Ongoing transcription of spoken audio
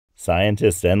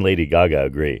Scientists and Lady Gaga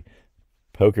agree.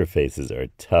 Poker faces are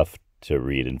tough to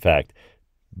read. In fact,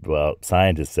 well,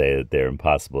 scientists say that they're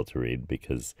impossible to read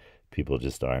because people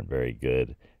just aren't very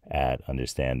good at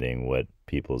understanding what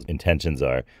people's intentions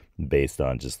are based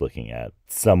on just looking at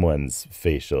someone's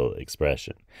facial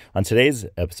expression. On today's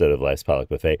episode of Life's Potluck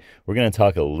Buffet, we're going to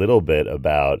talk a little bit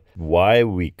about why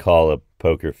we call a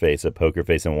poker face,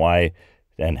 and why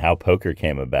and how poker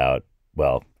came about,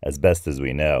 well, as best as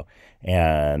we know.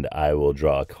 And I will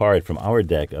draw a card from our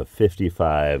deck of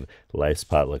 55 Life's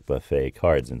Potluck Buffet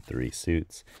cards in 3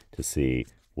 suits to see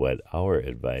what our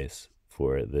advice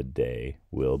for the day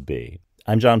will be.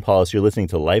 I'm John Paulus. You're listening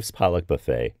to Life's Potluck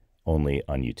Buffet, only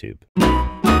on YouTube.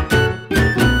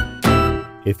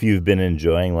 If you've been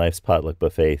enjoying Life's Potluck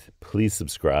Buffet, please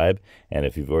subscribe. And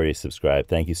if you've already subscribed,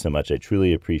 thank you so much. I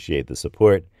truly appreciate the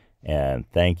support, and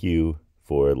thank you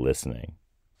for listening.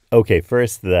 Okay,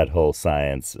 first, that whole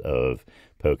science of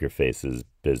poker faces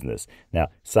business. Now,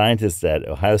 scientists at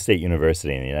Ohio State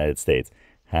University in the United States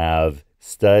have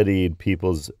studied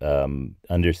people's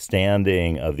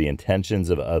understanding of the intentions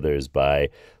of others by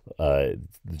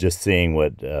just seeing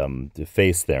what the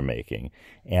face they're making.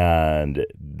 And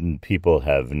people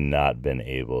have not been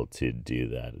able to do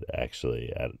that,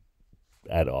 actually,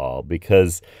 at all,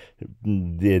 because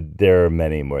there are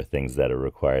many more things that are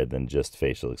required than just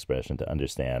facial expression to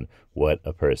understand what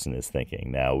a person is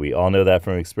thinking. Now, we all know that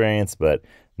from experience, but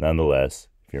nonetheless,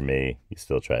 if you're me, you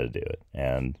still try to do it,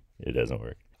 and it doesn't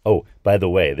work. Oh, by the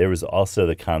way, there was also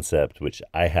the concept, which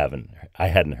I hadn't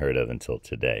heard of until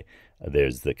today.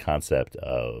 There's the concept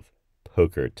of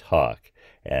poker talk,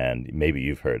 and maybe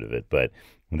you've heard of it, but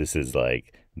this is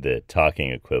like the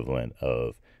talking equivalent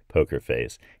of poker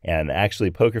face. And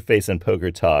actually, poker face and poker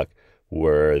talk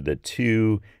were the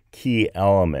two key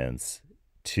elements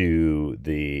to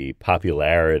the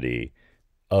popularity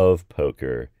of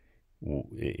poker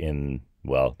in,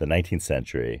 well, the 19th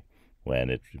century, when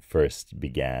it first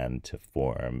began to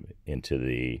form into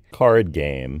the card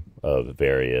game of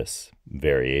various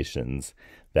variations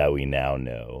that we now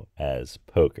know as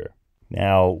poker.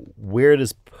 Now, where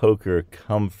does poker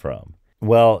come from?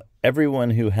 Well,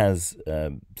 everyone who has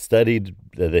studied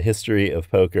the history of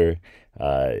poker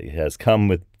has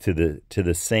come to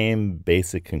the same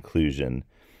basic conclusion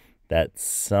that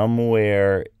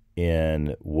somewhere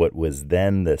in what was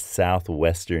then the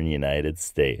southwestern United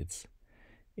States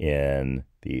in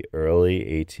the early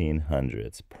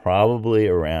 1800s, probably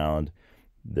around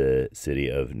the city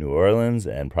of New Orleans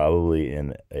and probably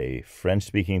in a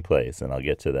French-speaking place, and I'll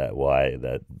get to that, why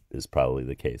that is probably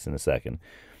the case in a second.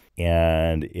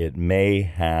 And it may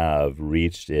have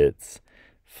reached its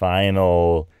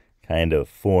final kind of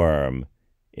form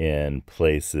in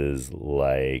places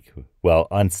like, well,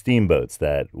 on steamboats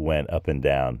that went up and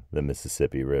down the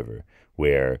Mississippi River,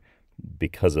 where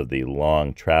because of the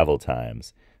long travel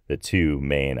times, the two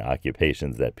main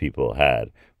occupations that people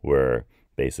had were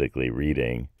basically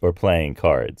reading or playing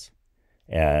cards.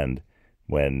 And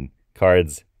when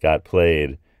cards got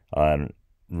played on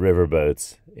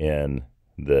riverboats in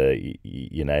the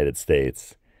United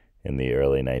States in the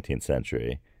early 19th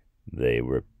century, they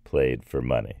were played for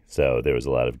money. So there was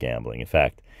a lot of gambling. In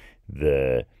fact,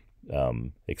 the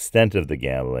extent of the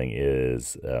gambling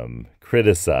is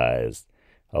criticized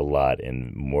a lot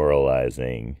in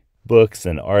moralizing books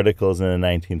and articles in the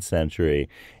 19th century,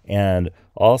 and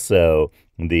also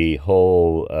the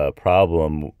whole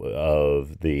problem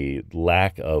of the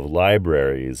lack of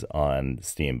libraries on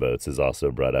steamboats is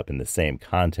also brought up in the same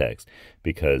context,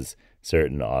 because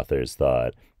certain authors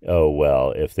thought, oh,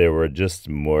 well, if there were just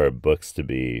more books to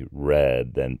be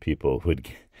read, then people would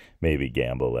maybe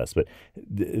gamble less. But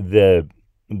the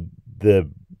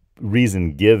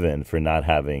reason given for not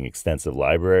having extensive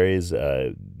libraries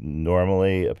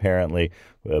normally, apparently,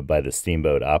 by the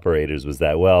steamboat operators was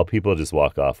that, well, people just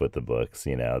walk off with the books,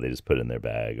 they just put it in their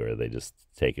bag or they just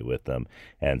take it with them.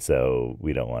 And so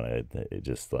we don't want to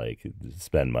just like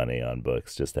spend money on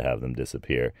books just to have them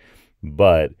disappear.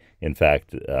 But in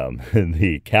fact,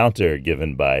 the counter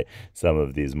given by some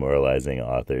of these moralizing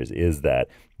authors is that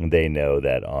they know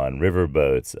that on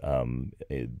riverboats,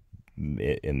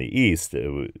 in the east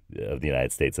of the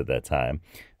United States at that time,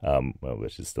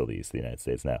 which is still the east of the United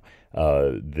States now,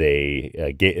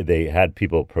 they had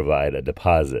people provide a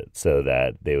deposit so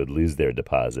that they would lose their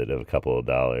deposit of a couple of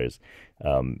dollars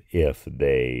if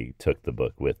they took the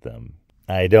book with them.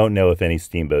 I don't know if any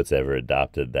steamboats ever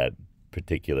adopted that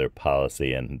particular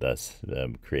policy and thus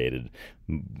created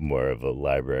more of a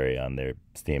library on their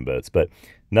steamboats. But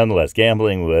nonetheless,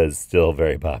 gambling was still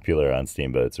very popular on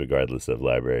steamboats, regardless of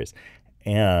libraries.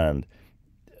 And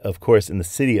of course, in the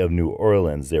city of New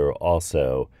Orleans, there were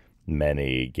also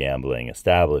many gambling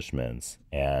establishments.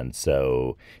 And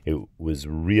so it was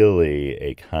really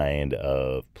a kind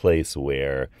of place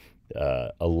where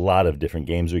a lot of different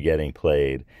games are getting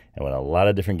played. And when a lot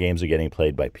of different games are getting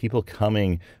played by people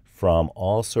coming from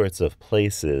all sorts of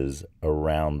places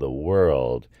around the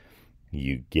world,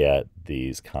 you get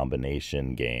these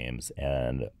combination games,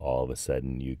 and all of a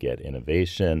sudden you get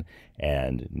innovation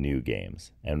and new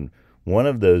games. And one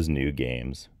of those new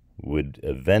games would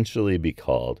eventually be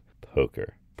called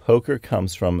poker. Poker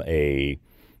comes from a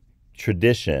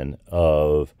tradition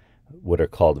of what are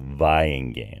called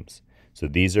vying games. So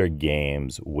these are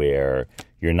games where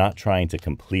you're not trying to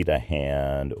complete a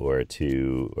hand or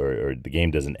the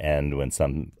game doesn't end when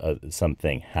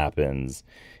something happens.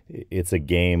 It's a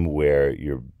game where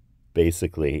you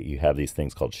have these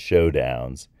things called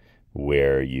showdowns,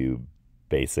 where you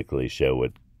basically show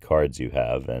what cards you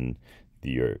have, and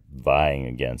you're vying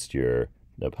against your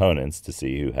opponents to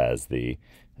see who has the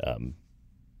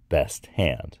best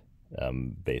hand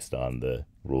based on the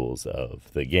rules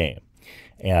of the game.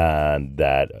 And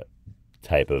that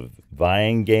type of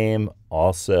vying game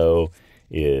also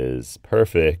is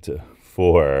perfect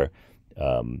for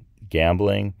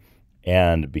gambling.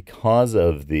 And because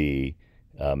of the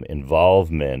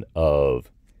involvement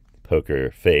of Poker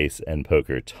Face and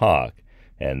Poker Talk,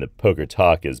 and the Poker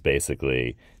Talk is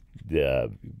basically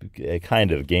a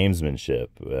kind of gamesmanship,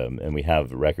 and we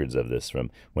have records of this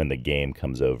from when the game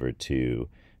comes over to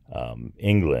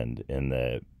England in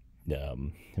the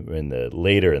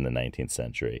later in the 19th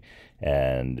century,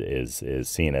 and is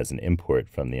seen as an import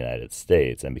from the United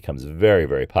States and becomes very,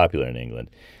 very popular in England.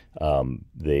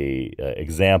 The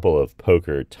example of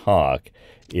Poker Talk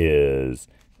is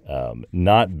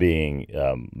not being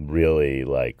really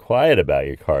like quiet about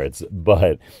your cards,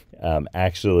 but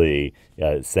actually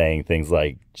saying things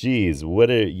like, "Geez, what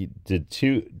are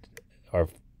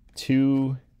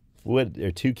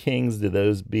two kings? Do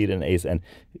those beat an ace?" And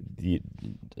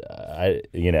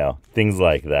things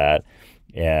like that,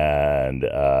 and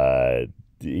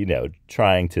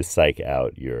trying to psych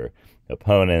out your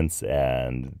opponents,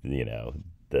 and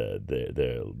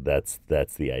that's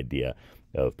the idea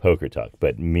of Poker Talk.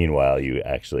 But meanwhile, you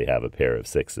actually have a pair of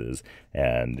sixes,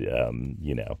 and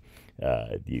you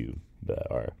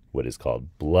are what is called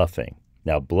bluffing.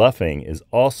 Now, bluffing is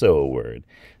also a word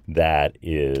that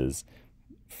is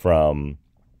from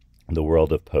the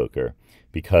world of poker,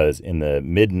 because in the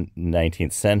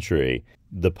mid-19th century,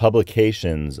 the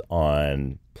publications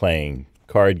on playing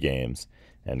card games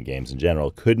and games in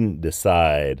general couldn't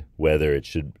decide whether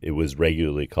it was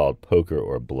regularly called poker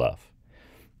or bluff.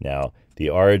 Now, the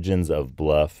origins of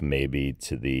bluff may be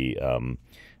to the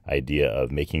idea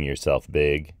of making yourself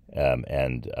big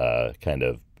and kind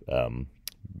of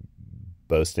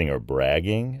boasting or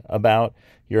bragging about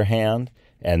your hand,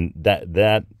 and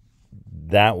that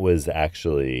was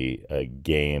actually a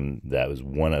game that was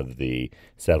one of the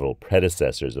several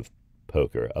predecessors of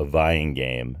poker, a vying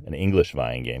game, an English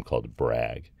vying game called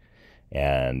brag.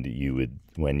 And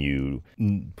when you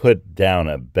put down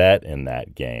a bet in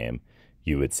that game,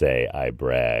 you would say, "I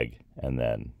brag," and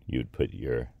then you'd put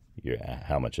your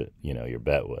how much your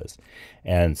bet was.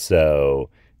 And so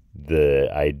the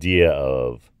idea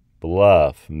of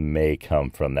bluff may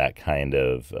come from that kind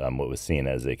of what was seen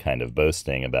as a kind of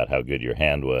boasting about how good your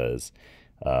hand was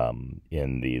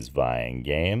in these vying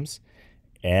games.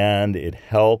 And it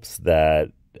helps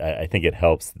that I think it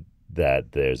helps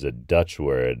that there's a Dutch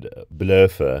word,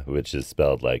 bluffen, which is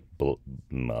spelled like,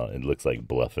 it looks like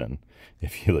bluffing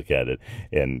if you look at it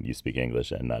and you speak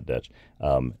English and not Dutch.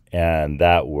 And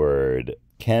that word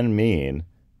can mean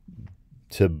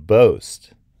to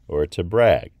boast or to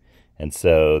brag. And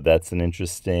so that's an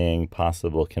interesting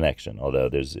possible connection, although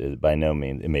there's by no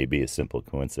means, it may be a simple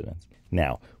coincidence.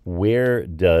 Now, where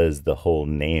does the whole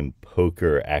name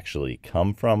poker actually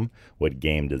come from? What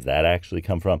game does that actually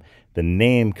come from? The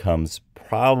name comes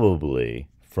probably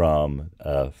from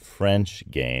a French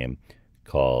game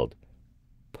called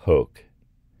poke,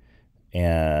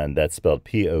 and that's spelled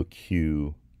Poque.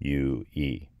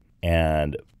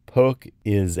 And poke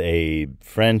is a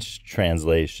French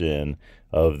translation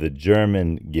of the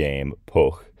German game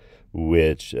Poch,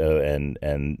 which and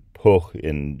Poch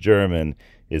in German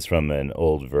is from an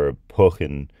old verb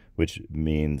pochen, which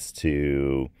means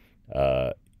to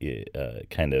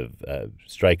kind of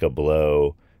strike a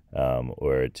blow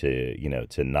or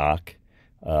to knock.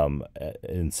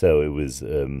 And so it was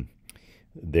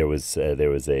there was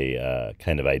a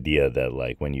kind of idea that,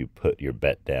 like, when you put your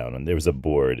bet down, and there was a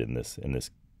board in this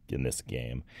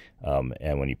game,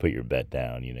 and when you put your bet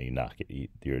down, you knock it,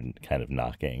 you're kind of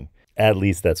knocking. At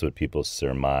least that's what people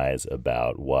surmise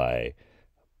about why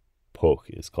poke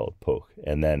is called poke.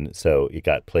 And then so it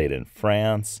got played in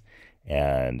France,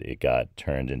 and it got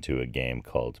turned into a game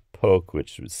called poke,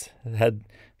 which had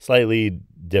slightly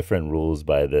different rules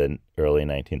by the early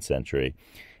 19th century.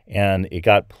 And it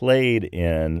got played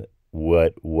in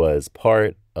what was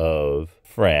part of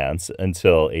France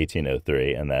until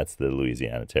 1803, and that's the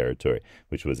Louisiana Territory,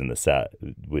 which was in the South,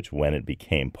 which when it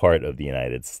became part of the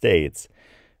United States,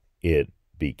 it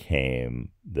became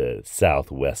the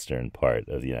southwestern part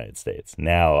of the United States.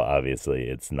 Now, obviously,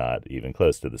 it's not even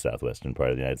close to the southwestern part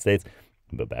of the United States,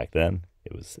 but back then,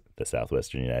 it was the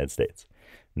southwestern United States.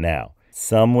 Now,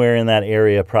 somewhere in that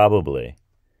area, probably,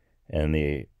 in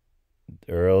the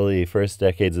early first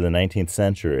decades of the 19th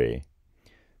century,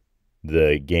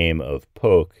 the game of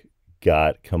poke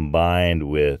got combined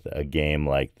with a game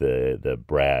like the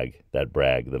brag,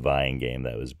 the vying game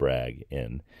that was brag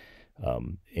in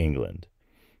England.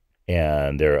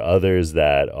 And there are others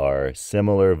that are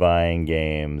similar vying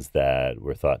games that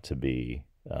were thought to be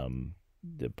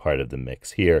part of the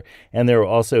mix here. And there were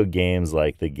also games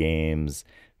like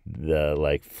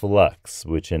like Flux,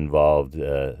 which involved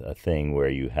a thing where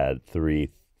you had 3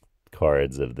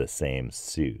 cards of the same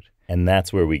suit. And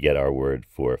that's where we get our word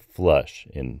for flush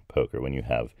in poker, when you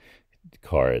have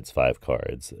cards, 5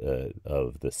 cards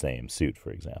of the same suit,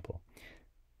 for example.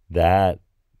 That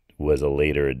was a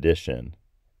later addition,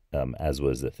 as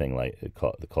was the thing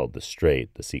called the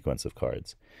straight, the sequence of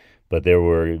cards. But there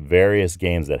were various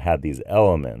games that had these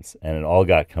elements, and it all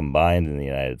got combined in the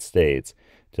United States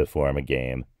to form a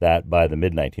game that by the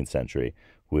mid-19th century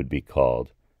would be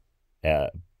called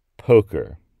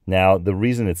poker. Now, the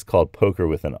reason it's called poker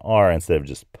with an R instead of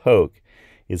just poke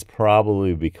is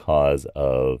probably because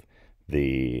of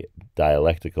the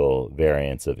dialectical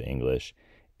variants of English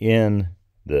in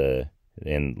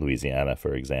Louisiana,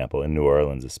 for example, in New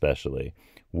Orleans especially,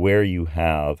 where you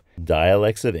have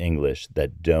dialects of English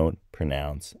that don't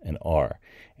pronounce an R.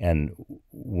 And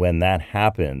when that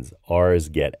happens, R's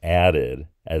get added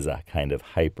as a kind of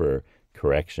hyper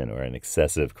correction or an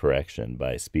excessive correction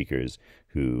by speakers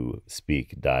who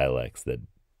speak dialects that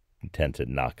tend to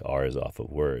knock R's off of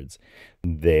words.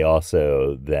 They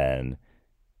also then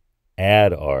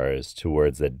add R's to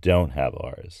words that don't have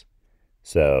R's.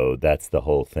 So that's the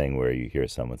whole thing where you hear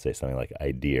someone say something like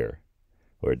idea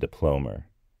or diploma.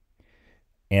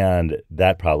 And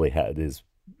that probably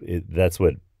that's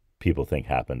what people think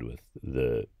happened with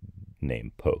the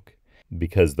name poke,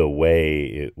 because the way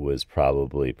it was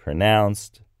probably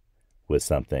pronounced was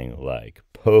something like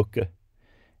poke,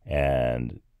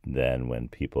 and then when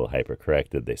people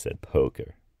hypercorrected, they said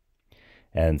poker.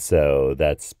 And so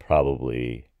that's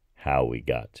probably how we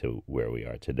got to where we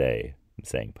are today,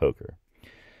 saying poker.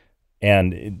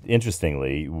 And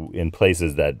interestingly, in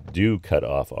places that do cut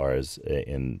off R's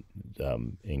in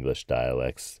English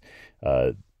dialects,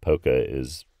 polka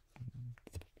is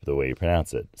the way you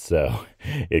pronounce it. So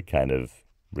it kind of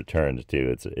returns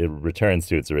to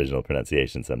its original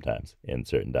pronunciation sometimes in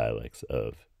certain dialects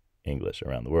of English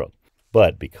around the world.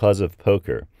 But because of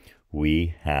poker,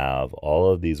 we have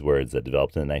all of these words that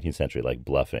developed in the 19th century, like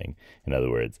bluffing. In other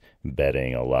words,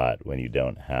 betting a lot when you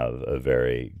don't have a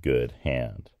very good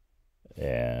hand.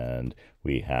 And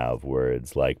we have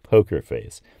words like poker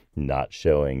face, not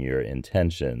showing your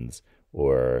intentions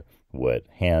or what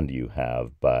hand you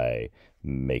have by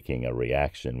making a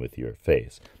reaction with your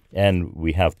face. And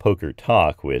we have poker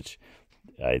talk, which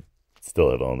I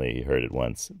still have only heard it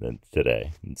once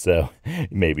today. And so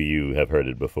maybe you have heard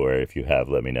it before. If you have,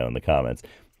 let me know in the comments.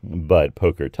 But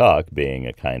poker talk being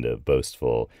a kind of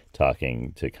boastful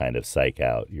talking to kind of psych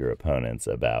out your opponents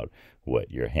about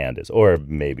what your hand is, or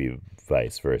maybe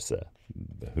vice versa.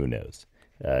 Who knows?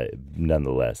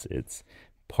 Nonetheless, it's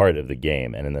part of the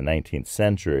game. And in the 19th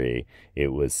century, it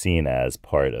was seen as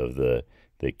part of the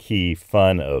key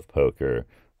fun of poker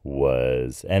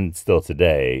was, and still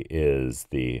today, is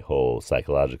the whole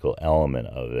psychological element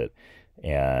of it.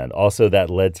 And also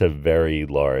that led to very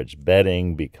large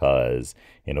betting, because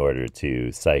in order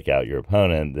to psych out your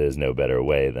opponent, there's no better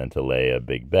way than to lay a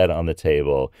big bet on the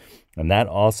table. And that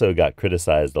also got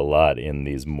criticized a lot in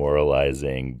these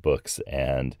moralizing books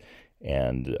and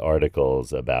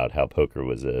articles about how poker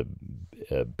was a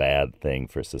bad thing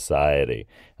for society,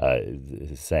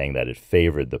 saying that it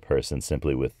favored the person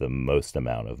simply with the most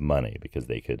amount of money because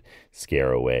they could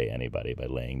scare away anybody by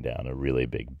laying down a really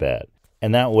big bet.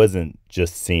 And that wasn't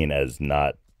just seen as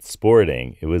not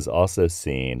sporting, it was also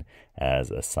seen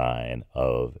as a sign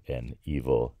of an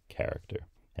evil character.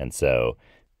 And so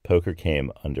poker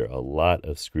came under a lot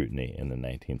of scrutiny in the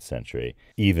 19th century,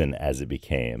 even as it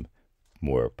became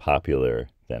more popular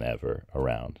than ever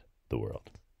around the world.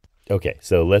 Okay,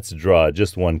 so let's draw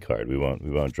just one card. We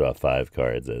won't draw 5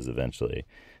 cards, as eventually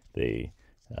the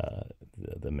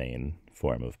the main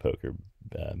form of poker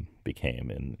became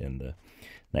in the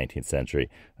 19th century.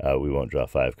 We won't draw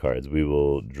 5 cards. We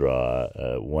will draw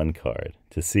 1 card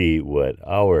to see what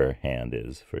our hand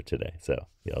is for today. So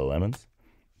yellow lemons,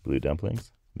 blue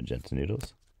dumplings, magenta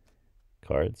noodles,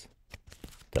 cards.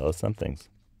 Tell us some things.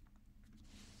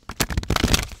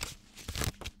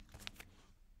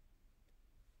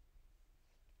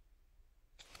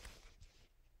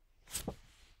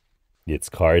 It's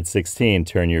card 16.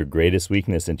 Turn your greatest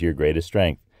weakness into your greatest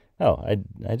strength. Oh,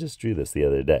 I just drew this the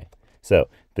other day. So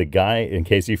the guy, in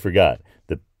case you forgot,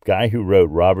 the guy who wrote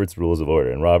Robert's Rules of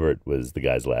Order, and Robert was the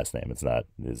guy's last name. It's not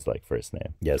his first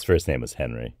name. Yeah, his first name was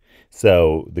Henry.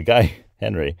 So the guy,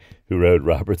 Henry, who wrote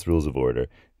Robert's Rules of Order,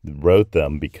 wrote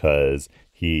them because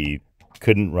he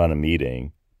couldn't run a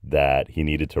meeting that he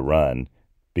needed to run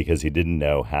because he didn't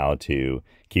know how to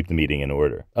keep the meeting in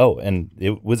order. Oh, and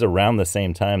it was around the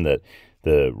same time that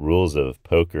the rules of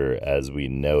poker as we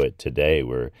know it today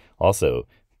were also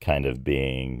kind of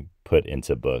being put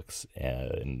into books,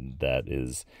 and that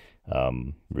is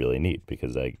really neat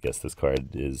because I guess this card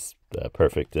is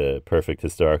perfect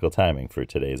historical timing for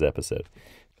today's episode.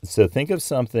 So think of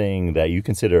something that you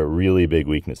consider a really big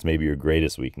weakness, maybe your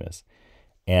greatest weakness,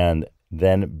 and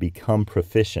then become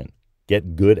proficient,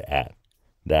 get good at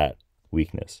that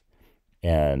weakness,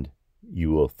 and you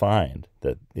will find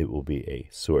that it will be a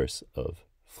source of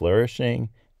flourishing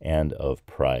and of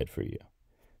pride for you.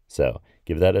 So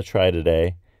give that a try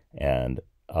today, and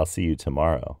I'll see you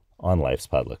tomorrow on Life's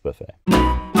Potluck Buffet.